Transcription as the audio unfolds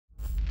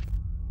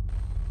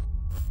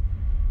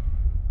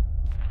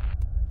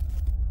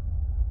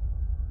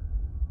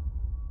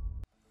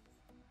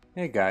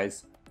Hey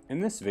guys, in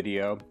this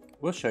video,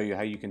 we'll show you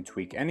how you can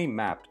tweak any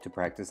map to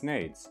practice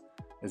nades,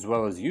 as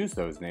well as use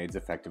those nades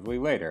effectively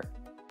later.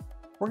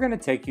 We're going to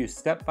take you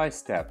step by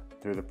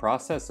step through the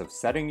process of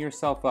setting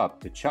yourself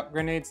up to chuck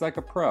grenades like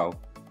a pro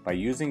by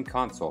using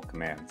console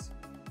commands.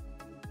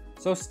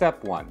 So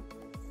step 1.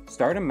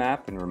 Start a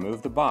map and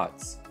remove the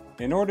bots.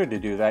 In order to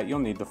do that, you'll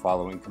need the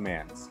following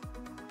commands.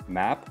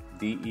 Map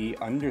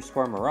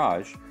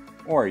DE_Mirage,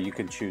 or you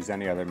can choose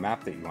any other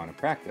map that you want to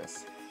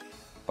practice.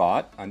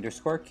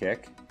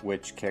 Bot_kick,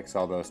 which kicks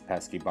all those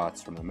pesky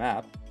bots from the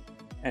map,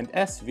 and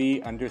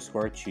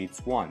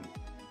SV_cheats1,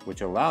 which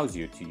allows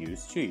you to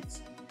use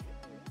cheats.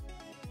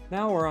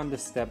 Now we're on to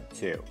step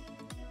 2.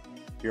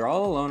 You're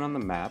all alone on the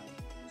map,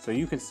 so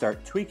you can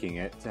start tweaking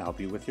it to help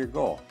you with your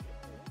goal.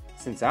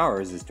 Since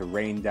ours is to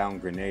rain down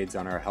grenades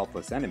on our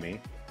helpless enemy,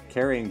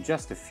 carrying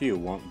just a few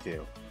won't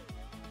do.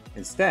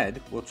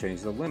 Instead, we'll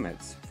change the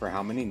limits for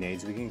how many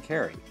nades we can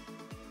carry.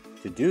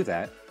 To do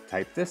that,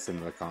 type this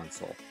into the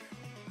console.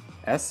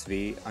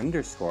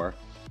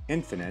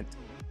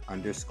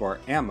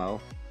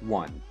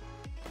 SV_infinite_ammo1.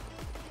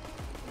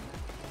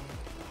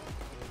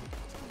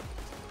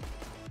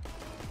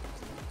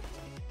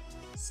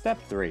 Step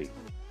 3.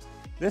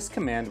 This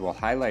command will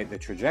highlight the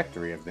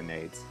trajectory of the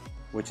nades,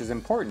 which is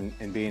important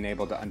in being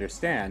able to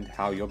understand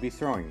how you'll be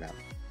throwing them.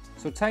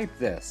 So type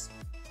this,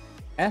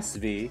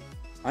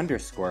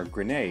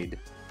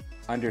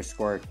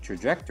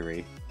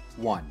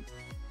 SV_grenade_trajectory1.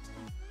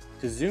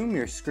 To zoom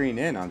your screen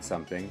in on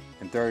something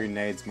and throw your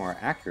nades more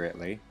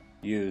accurately,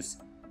 use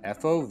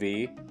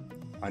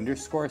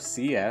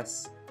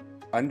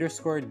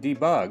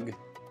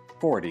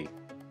FOV_CS_debug40.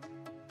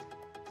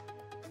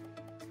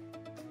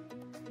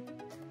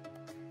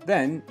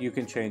 Then you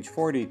can change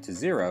 40 to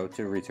 0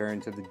 to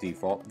return to the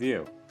default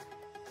view.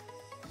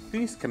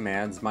 These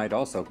commands might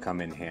also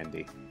come in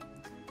handy.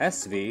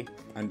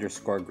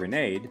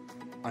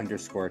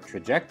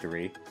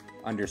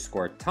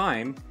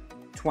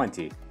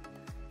 SV_grenade_trajectory_time20.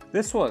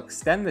 This will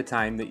extend the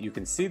time that you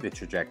can see the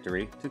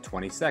trajectory to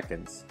 20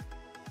 seconds.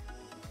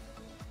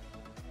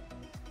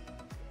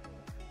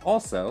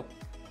 Also,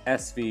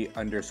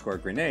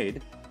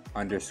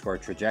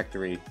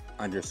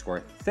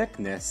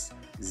 SV_grenade_trajectory_thickness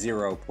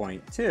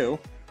 0.2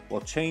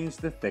 will change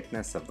the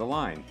thickness of the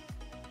line.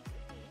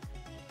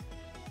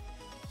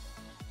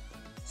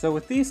 So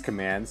with these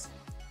commands,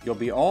 you'll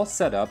be all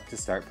set up to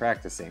start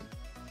practicing.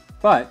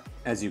 But,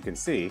 as you can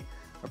see,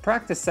 a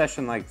practice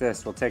session like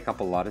this will take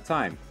up a lot of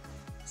time,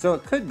 so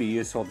it could be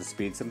useful to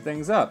speed some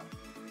things up.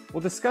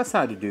 We'll discuss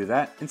how to do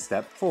that in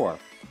Step 4.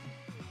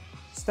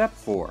 Step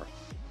 4.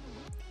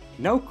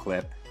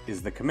 NoClip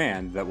is the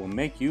command that will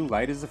make you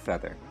light as a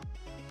feather.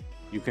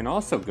 You can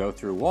also go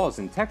through walls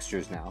and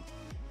textures now,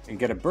 and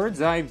get a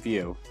bird's eye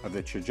view of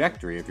the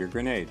trajectory of your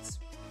grenades.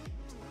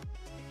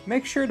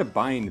 Make sure to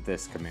bind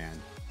this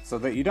command, so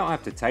that you don't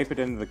have to type it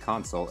into the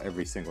console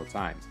every single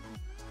time.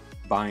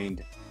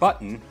 Bind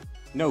button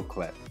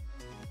NoClip.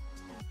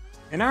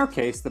 In our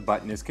case, the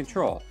button is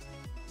control,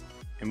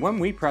 and when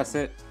we press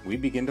it, we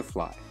begin to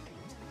fly.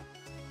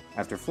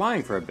 After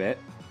flying for a bit,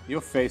 you'll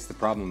face the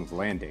problem of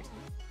landing.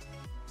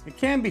 It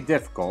can be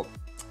difficult,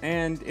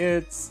 and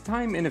it's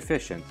time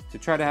inefficient to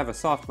try to have a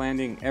soft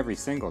landing every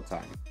single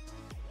time.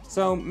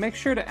 So make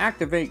sure to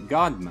activate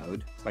God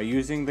mode by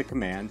using the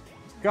command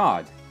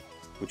God,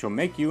 which will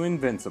make you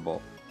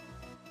invincible.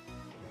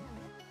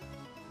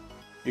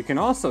 You can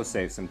also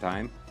save some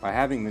time by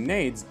having the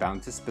nades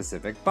bound to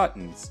specific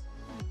buttons.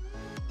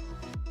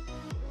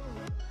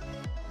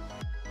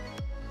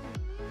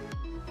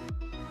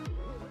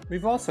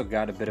 We've also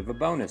got a bit of a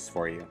bonus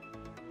for you.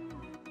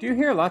 Do you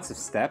hear lots of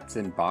steps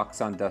in Box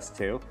on Dust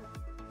 2?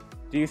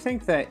 Do you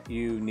think that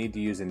you need to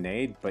use a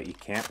nade, but you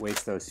can't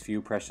waste those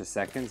few precious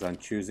seconds on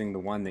choosing the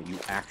one that you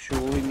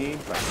actually need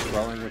by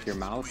scrolling with your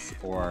mouse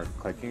or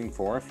clicking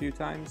 4 a few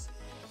times?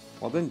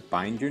 Well then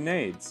bind your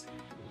nades.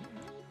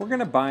 We're going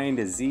to bind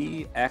a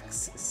Z,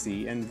 X,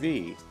 C, and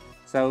V,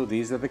 so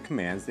these are the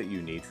commands that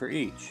you need for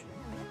each.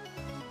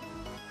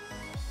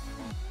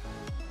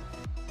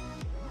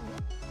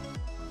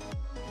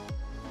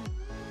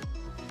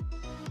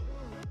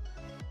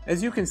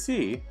 As you can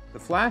see, the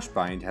flash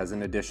bind has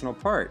an additional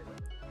part.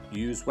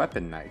 Use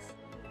weapon knife.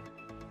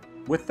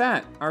 With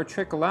that, our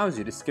trick allows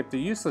you to skip the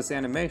useless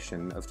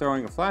animation of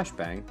throwing a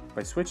flashbang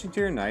by switching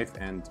to your knife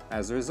and,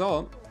 as a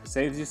result,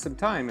 saves you some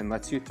time and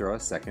lets you throw a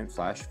second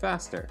flash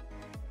faster.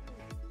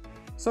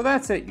 So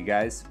that's it, you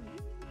guys.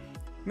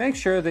 Make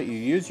sure that you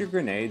use your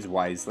grenades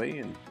wisely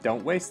and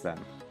don't waste them.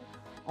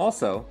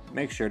 Also,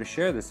 make sure to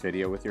share this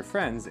video with your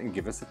friends and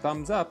give us a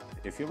thumbs up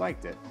if you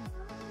liked it.